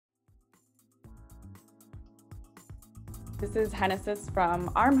This is HENNESYS from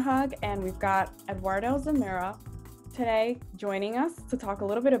ArmHug, and we've got Eduardo Zamora today joining us to talk a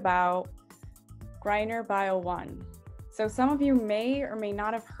little bit about Griner Bio 1. So some of you may or may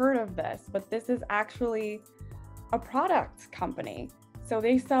not have heard of this, but this is actually a product company. So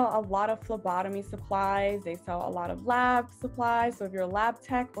they sell a lot of phlebotomy supplies, they sell a lot of lab supplies. So if you're a lab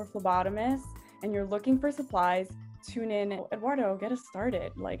tech or phlebotomist and you're looking for supplies, tune in. Eduardo, get us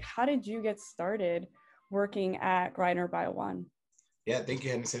started. Like, how did you get started working at Griner Bio 1? Yeah, thank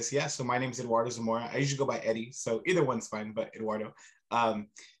you, HENNESYS. Yeah, so my name is Eduardo Zamora. I usually go by Eddie, so either one's fine, but Eduardo.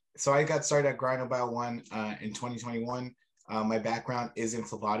 So I got started at Griner Bio 1 in 2021. My background is in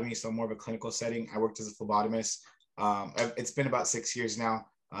phlebotomy, so I'm more of a clinical setting. I worked as a phlebotomist. It's been about 6 years now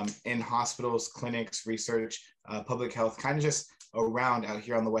in hospitals, clinics, research, public health, kind of just around out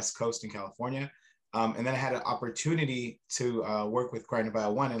here on the West Coast in California. And then I had an opportunity to work with Griner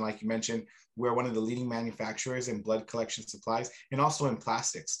Bio 1. And like you mentioned, we're one of the leading manufacturers in blood collection supplies and also in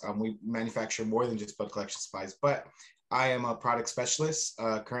plastics. We manufacture more than just blood collection supplies, but I am a product specialist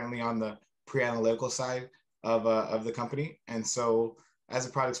currently on the pre-analytical side of the company. And so as a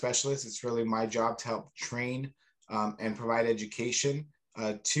product specialist, it's really my job to help train and provide education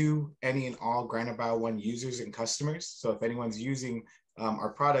to any and all Griner Bio 1 users and customers. So if anyone's using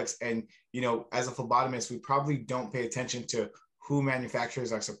our products, and as a phlebotomist, we probably don't pay attention to who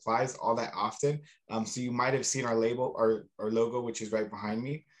manufactures our supplies all that often. So you might have seen our label or logo, which is right behind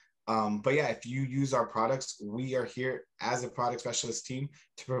me. But yeah, if you use our products, we are here as a product specialist team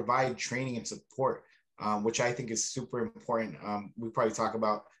to provide training and support, which I think is super important. We probably talk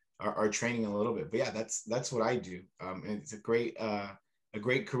about our training a little bit, but yeah, that's what I do. And it's a great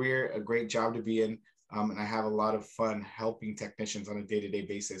career, a great job to be in. And I have a lot of fun helping technicians on a day-to-day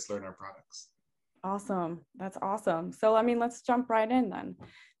basis learn our products. Awesome. That's awesome. So, let's jump right in then.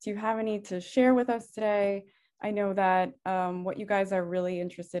 Do you have any to share with us today? I know that what you guys are really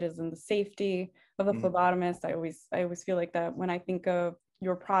interested is in the safety of the phlebotomist. I always feel like that when I think of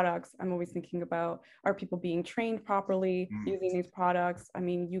your products, I'm always thinking about, are people being trained properly using these products?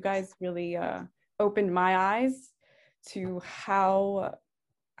 You guys really opened my eyes to how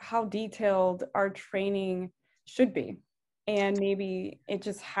detailed our training should be. And maybe it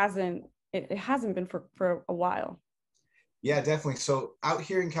just hasn't been for a while. Yeah, definitely. So out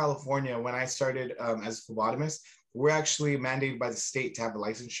here in California, when I started as a phlebotomist, we're actually mandated by the state to have a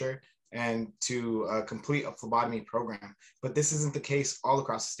licensure and to complete a phlebotomy program. But this isn't the case all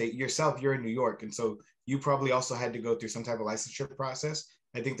across the state. Yourself, you're in New York, and so you probably also had to go through some type of licensure process.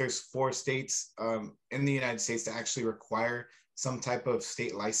 I think there's 4 states in the United States that actually require some type of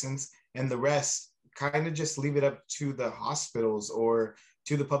state license, and the rest kind of just leave it up to the hospitals or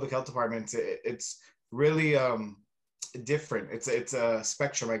to the public health departments. It's really different. It's a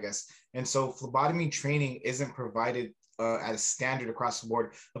spectrum, I guess. And so phlebotomy training isn't provided at a standard across the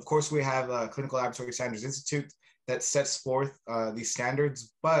board. Of course, we have Clinical Laboratory Standards Institute that sets forth these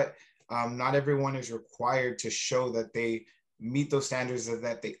standards, but not everyone is required to show that they meet those standards, or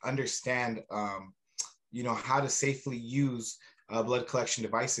that they understand how to safely use blood collection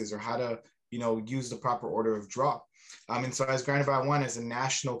devices, or how to use the proper order of draw. And so as Griner Bio 1, as a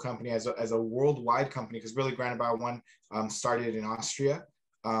national company, as a worldwide company, because really Griner Bio 1 started in Austria,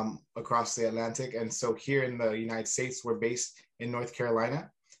 across the Atlantic. And so here in the United States, we're based in North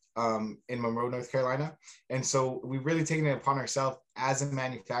Carolina, in Monroe, North Carolina. And so we've really taken it upon ourselves as a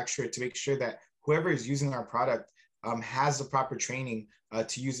manufacturer to make sure that whoever is using our product has the proper training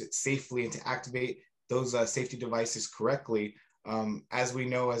to use it safely and to activate those safety devices correctly. As we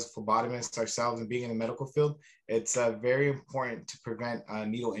know, as phlebotomists ourselves and being in the medical field, it's very important to prevent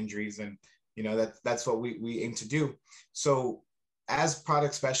needle injuries. And, that's what we aim to do. So as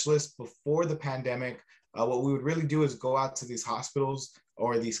product specialists before the pandemic, what we would really do is go out to these hospitals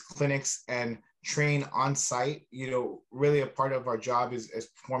or these clinics and train on site. Really a part of our job is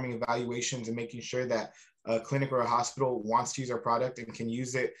performing evaluations and making sure that a clinic or a hospital wants to use our product and can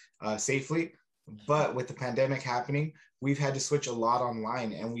use it safely. But with the pandemic happening, we've had to switch a lot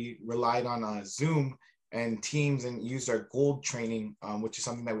online, and we relied on Zoom and Teams and used our gold training, which is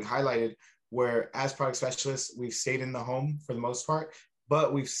something that we highlighted, where as product specialists, we've stayed in the home for the most part,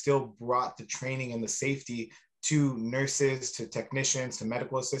 but we've still brought the training and the safety to nurses, to technicians, to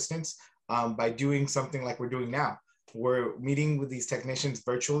medical assistants by doing something like we're doing now. We're meeting with these technicians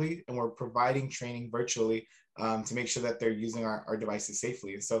virtually, and we're providing training virtually to make sure that they're using our devices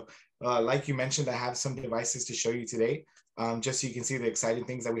safely. And so, like you mentioned, I have some devices to show you today, just so you can see the exciting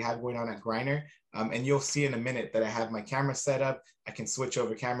things that we have going on at Griner. And you'll see in a minute that I have my camera set up. I can switch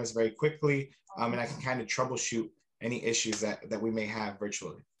over cameras very quickly, and I can kind of troubleshoot any issues that we may have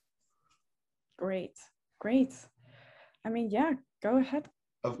virtually. Great, great. I mean, yeah, go ahead.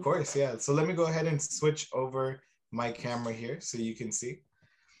 Of course, yeah. So let me go ahead and switch over my camera here so you can see.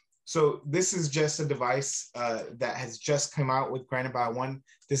 So this is just a device that has just come out with Granite Bio 1.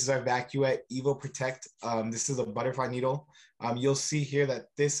 This is our Vacutainer Evo Protect. This is a butterfly needle. You'll see here that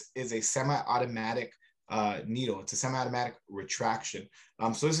this is a semi-automatic needle. It's a semi-automatic retraction.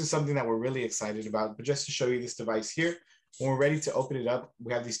 So this is something that we're really excited about. But just to show you this device here, when we're ready to open it up,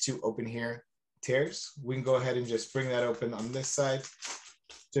 we have these two open here tears. We can go ahead and just bring that open on this side.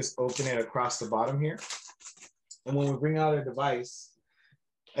 Just open it across the bottom here. And when we bring out our device,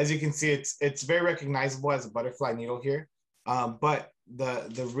 as you can see, it's very recognizable as a butterfly needle here. But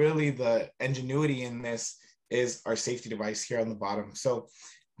the ingenuity in this is our safety device here on the bottom. So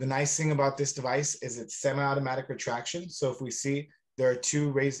the nice thing about this device is it's semi-automatic retraction. So if we see, there are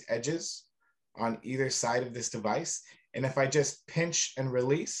two raised edges on either side of this device. And if I just pinch and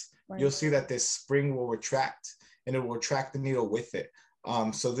release, you'll see that this spring will retract and it will retract the needle with it.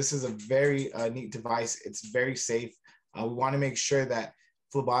 So this is a very neat device. It's very safe. We want to make sure that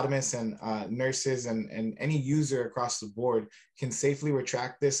phlebotomists and nurses and any user across the board can safely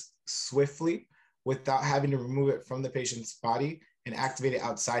retract this swiftly without having to remove it from the patient's body and activate it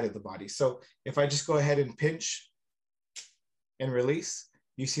outside of the body. So if I just go ahead and pinch and release,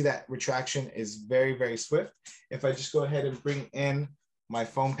 you see that retraction is very, very swift. If I just go ahead and bring in my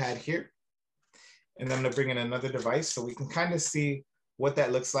foam pad here, and then I'm gonna bring in another device so we can kind of see what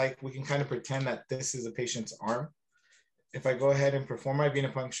that looks like. We can kind of pretend that this is a patient's arm. If I go ahead and perform my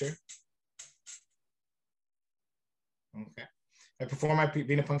venipuncture, okay. I perform my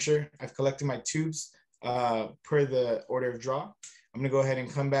venipuncture, I've collected my tubes per the order of draw. I'm gonna go ahead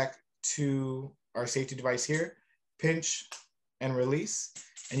and come back to our safety device here, pinch and release,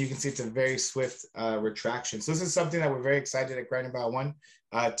 and you can see it's a very swift retraction. So this is something that we're very excited at Granite Bio 1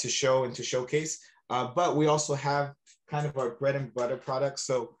 to show and to showcase. But we also have kind of our bread and butter products.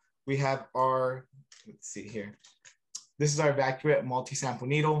 So we have our, let's see here. This is our Vacutainer multi-sample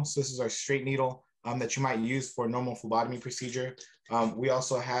needle. So this is our straight needle that you might use for a normal phlebotomy procedure. We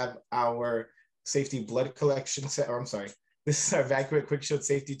also have our safety blood collection set, or I'm sorry, this is our Vacutainer Quick Shield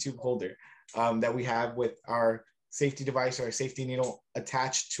safety tube holder that we have with our safety device or our safety needle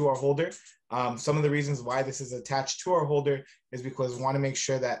attached to our holder. Some of the reasons why this is attached to our holder is because we want to make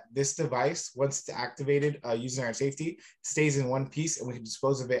sure that this device, once it's activated using our safety, stays in one piece and we can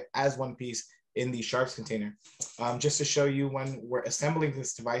dispose of it as one piece in the sharps container. Just to show you, when we're assembling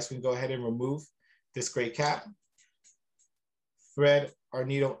this device, we can go ahead and remove this gray cap, thread our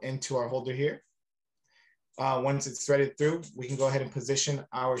needle into our holder here. Once it's threaded through, we can go ahead and position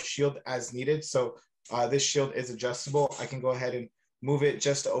our shield as needed. So this shield is adjustable. I can go ahead and move it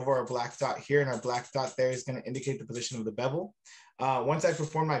just over our black dot here, and our black dot there is going to indicate the position of the bevel. Once I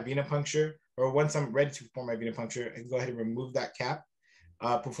perform my venipuncture, or once I'm ready to perform my venipuncture, I can go ahead and remove that cap.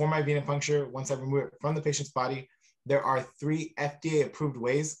 Perform my venipuncture. Once I remove it from the patient's body, there are 3 FDA approved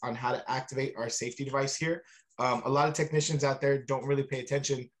ways on how to activate our safety device here. A lot of technicians out there don't really pay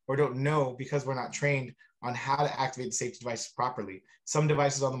attention or don't know, because we're not trained on how to activate the safety device properly. Some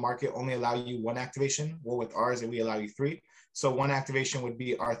devices on the market only allow you 1 activation. Well, with ours, we allow you 3. So 1 activation would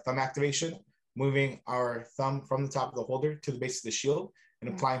be our thumb activation, moving our thumb from the top of the holder to the base of the shield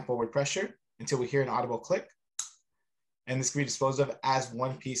and applying forward pressure until we hear an audible click. And this can be disposed of as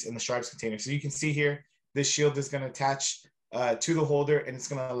one piece in the sharps container. So you can see here, this shield is going to attach to the holder, and it's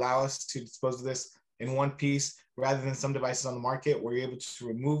going to allow us to dispose of this in one piece, rather than some devices on the market where you're able to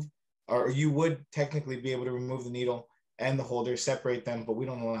remove, or you would technically be able to remove the needle and the holder, separate them, but we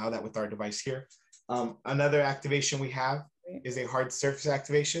don't allow that with our device here. Another activation we have is a hard surface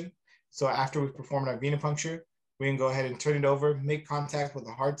activation. So after we've performed our venipuncture, we can go ahead and turn it over, make contact with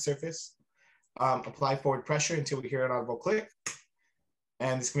a hard surface, apply forward pressure until we hear an audible click.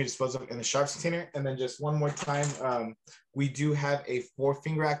 And this can be disposed of in the sharps container. And then just one more time, we do have a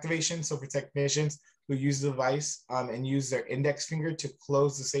 4-finger activation. So for technicians who use the device and use their index finger to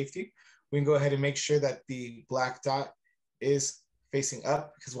close the safety, we can go ahead and make sure that the black dot is facing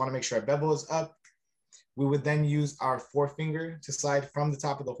up, because we want to make sure our bevel is up. We would then use our 4-finger to slide from the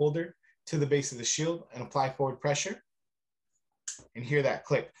top of the holder to the base of the shield and apply forward pressure and hear that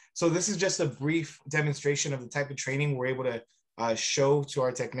click. So this is just a brief demonstration of the type of training we're able to show to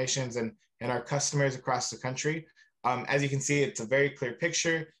our technicians and our customers across the country. As you can see, it's a very clear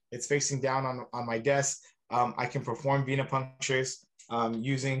picture. It's facing down on my desk. I can perform venipunctures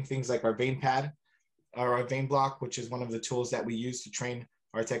using things like our vein pad or our vein block, which is one of the tools that we use to train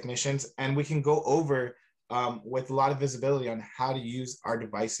our technicians. And we can go over with a lot of visibility on how to use our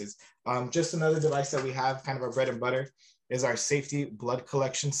devices. Just another device that we have, kind of our bread and butter, is our safety blood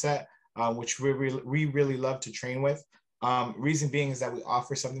collection set, which we really love to train with. Reason being is that we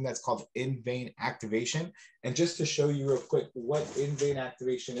offer something that's called in-vein activation. And just to show you real quick what in-vein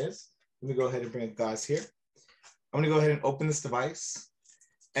activation is, let me go ahead and bring up gauze here. I'm gonna go ahead and open this device.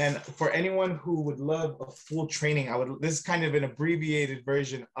 And for anyone who would love a full training, this is kind of an abbreviated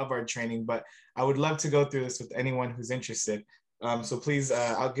version of our training, but I would love to go through this with anyone who's interested. So please,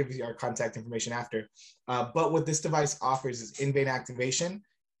 I'll give you our contact information after. But what this device offers is in-vein activation,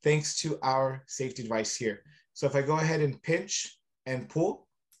 thanks to our safety device here. So if I go ahead and pinch and pull,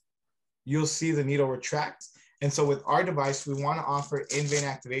 you'll see the needle retract. And so with our device, we want to offer in-vein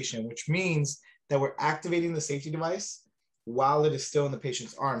activation, which means that we're activating the safety device while it is still in the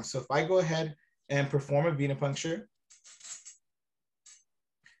patient's arm. So if I go ahead and perform a venipuncture,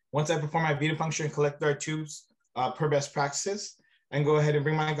 once I perform my venipuncture and collect our tubes per best practices, and go ahead and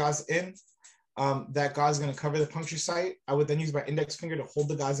bring my gauze in, that gauze is going to cover the puncture site. I would then use my index finger to hold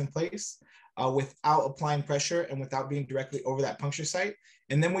the gauze in place without applying pressure and without being directly over that puncture site.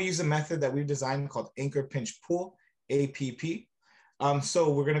 And then we use a method that we've designed called anchor pinch pull, APP.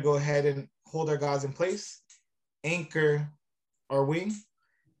 So we're going to go ahead and hold our gauze in place, anchor our wing,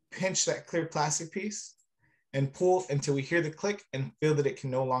 pinch that clear plastic piece, and pull until we hear the click and feel that it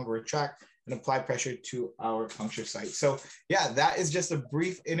can no longer retract, and apply pressure to our puncture site. So yeah, that is just a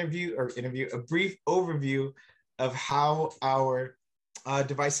brief a brief overview of how our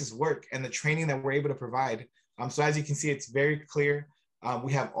devices work and the training that we're able to provide. So as you can see, it's very clear.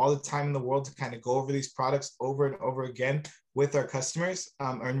 We have all the time in the world to kind of go over these products over and over again with our customers,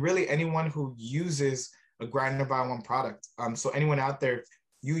 and really anyone who uses a Grinder by One product. So anyone out there,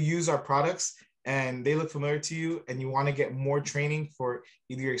 you use our products and they look familiar to you and you want to get more training for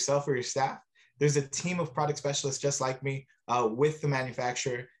either yourself or your staff, there's a team of product specialists just like me with the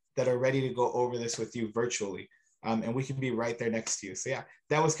manufacturer that are ready to go over this with you virtually. And we can be right there next to you. So yeah,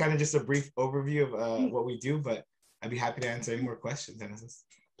 that was kind of just a brief overview of what we do, but I'd be happy to answer any more questions, HENNESYS.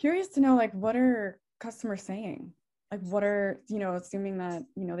 Curious to know, like, what are customers saying? Like, what are, assuming that,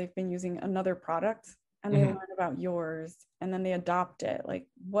 they've been using another product and they learn about yours and then they adopt it. Like,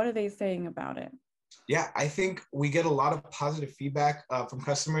 what are they saying about it? Yeah, I think we get a lot of positive feedback from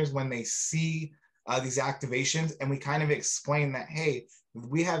customers when they see these activations, and we kind of explain that, hey,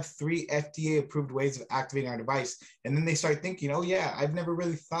 we have 3 FDA approved ways of activating our device. And then they start thinking, oh yeah, I've never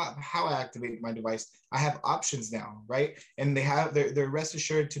really thought how I activate my device. I have options now, right? And they're rest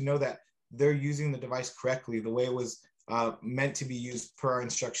assured to know that they're using the device correctly, the way it was meant to be used per our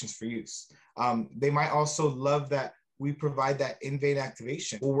instructions for use. They might also love that we provide that in-vein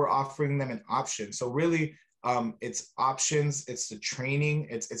activation, where we're offering them an option. So really, it's options, it's the training.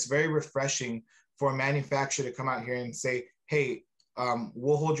 It's very refreshing for a manufacturer to come out here and say, hey,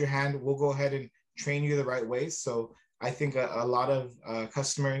 we'll hold your hand, we'll go ahead and train you the right way. So I think a lot of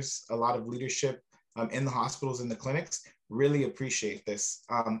customers, a lot of leadership in the hospitals and the clinics really appreciate this.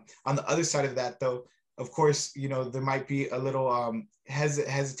 On the other side of that though, of course, there might be a little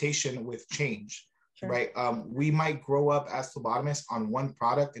hesitation with change. Sure. Right? We might grow up as phlebotomists on one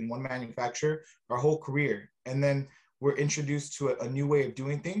product and one manufacturer our whole career. And then we're introduced to a new way of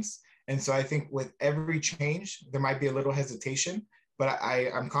doing things. And so I think with every change, there might be a little hesitation, but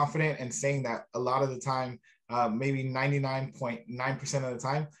I'm confident in saying that a lot of the time, maybe 99.9% of the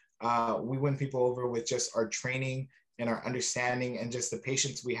time, we win people over with just our training and our understanding and just the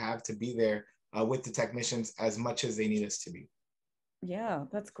patience we have to be there with the technicians as much as they need us to be. Yeah,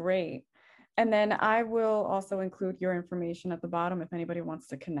 that's great. And then I will also include your information at the bottom if anybody wants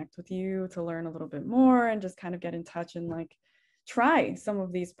to connect with you to learn a little bit more and just kind of get in touch and like try some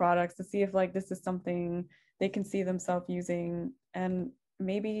of these products to see if like this is something they can see themselves using, and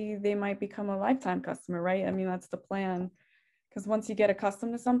maybe they might become a lifetime customer, right? I mean, that's the plan, because once you get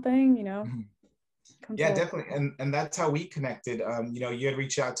accustomed to something, yeah, definitely. And that's how we connected. You had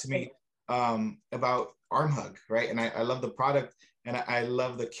reached out to me about ArmHug, right? And I love the product and I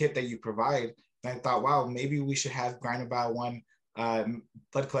love the kit that you provide. And I thought, wow, maybe we should have Grinder by One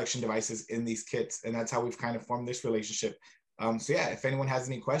blood collection devices in these kits. And that's how we've kind of formed this relationship. So yeah, if anyone has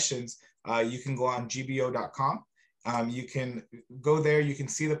any questions, you can go on gbo.com. You can go there, you can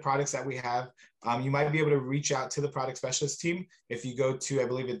see the products that we have. You might be able to reach out to the product specialist team if you go to, I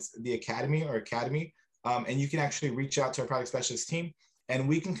believe it's the Academy, and you can actually reach out to our product specialist team and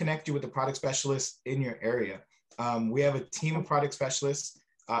we can connect you with the product specialist in your area. We have a team of product specialists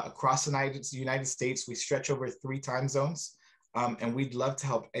across the United States. We stretch over 3 time zones, and we'd love to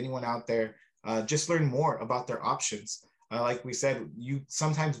help anyone out there just learn more about their options. Like we said, you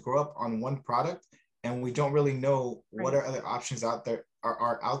sometimes grow up on one product and we don't really know what are other options out there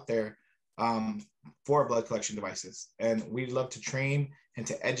are out there for blood collection devices. And we'd love to train and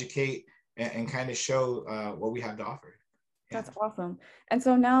to educate and kind of show what we have to offer. That's awesome. And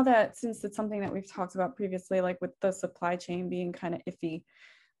so now that, since it's something that we've talked about previously, like with the supply chain being kind of iffy,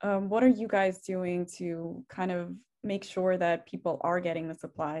 what are you guys doing to kind of make sure that people are getting the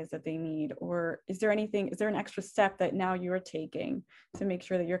supplies that they need? Or is there an extra step that now you're taking to make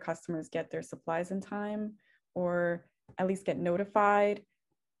sure that your customers get their supplies in time, or at least get notified,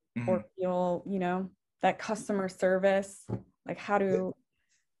 or feel, that customer service? Like how to,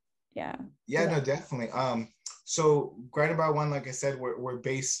 yeah. No, definitely. So Grinder by One, like I said, we're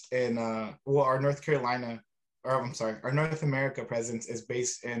based in, our North Carolina, or I'm sorry, our North America presence is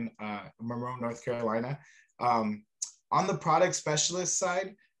based in Monroe, North Carolina. On the product specialist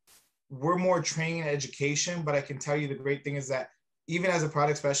side, we're more training and education, but I can tell you the great thing is that even as a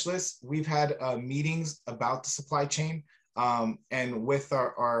product specialist, we've had meetings about the supply chain, and with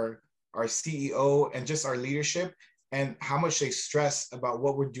our CEO and just our leadership, and how much they stress about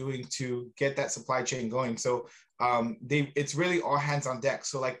what we're doing to get that supply chain going. So it's really all hands on deck.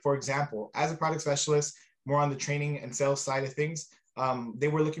 So like, for example, as a product specialist, more on the training and sales side of things, they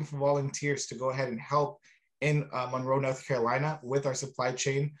were looking for volunteers to go ahead and help in Monroe, North Carolina with our supply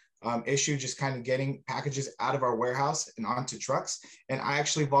chain issue, just kind of getting packages out of our warehouse and onto trucks. And I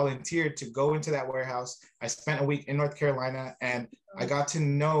actually volunteered to go into that warehouse. I spent a week in North Carolina, and I got to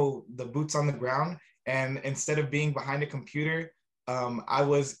know the boots on the ground. And instead of being behind a computer, I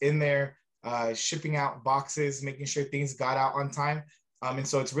was in there shipping out boxes, making sure things got out on time. And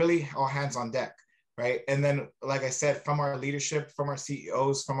so it's really all hands on deck, right? And then, like I said, from our leadership, from our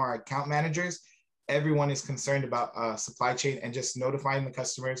CEOs, from our account managers, everyone is concerned about supply chain and just notifying the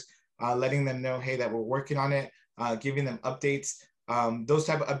customers, letting them know, hey, that we're working on it, giving them updates. Those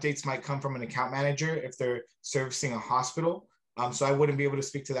type of updates might come from an account manager if they're servicing a hospital. So I wouldn't be able to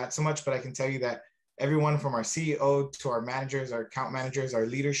speak to that so much, but I can tell you that everyone from our CEO to our managers, our account managers, our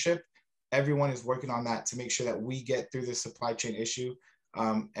leadership, everyone is working on that to make sure that we get through this supply chain issue,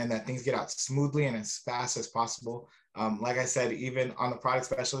 and that things get out smoothly and as fast as possible. Like I said, even on the product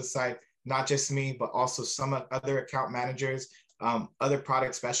specialist side, not just me, but also some other account managers, other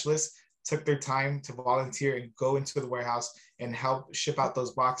product specialists took their time to volunteer and go into the warehouse and help ship out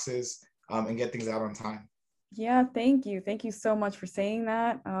those boxes and get things out on time. Yeah, thank you. Thank you so much for saying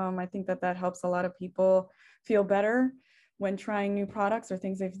that. I think that helps a lot of people feel better when trying new products or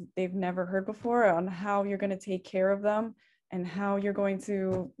things they've never heard before, on how you're going to take care of them and how you're going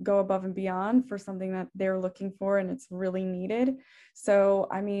to go above and beyond for something that they're looking for and it's really needed. So,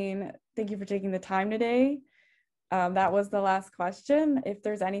 I mean, thank you for taking the time today. That was the last question. If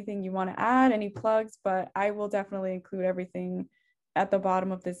there's anything you want to add, any plugs, but I will definitely include everything at the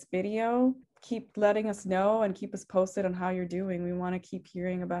bottom of this video. Keep letting us know and keep us posted on how you're doing. We want to keep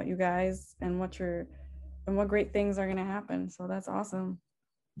hearing about you guys and what great things are going to happen. So that's awesome.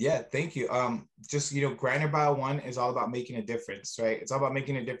 Yeah, thank you. Just, Grinder by One is all about making a difference, right? It's all about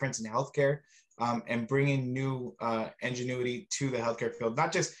making a difference in healthcare, and bringing new ingenuity to the healthcare field,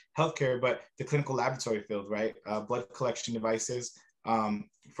 not just healthcare, but the clinical laboratory field, right? Blood collection devices,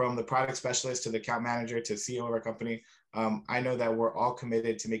 from the product specialist to the account manager to CEO of our company. I know that we're all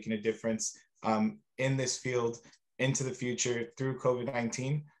committed to making a difference in this field into the future through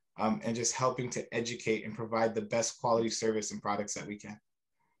COVID-19, and just helping to educate and provide the best quality service and products that we can.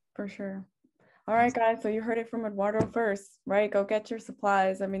 For sure. All right, guys. So you heard it from Eduardo first, right? Go get your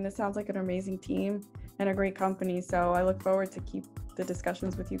supplies. I mean, this sounds like an amazing team and a great company. So I look forward to keep the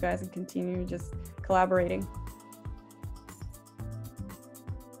discussions with you guys and continue just collaborating.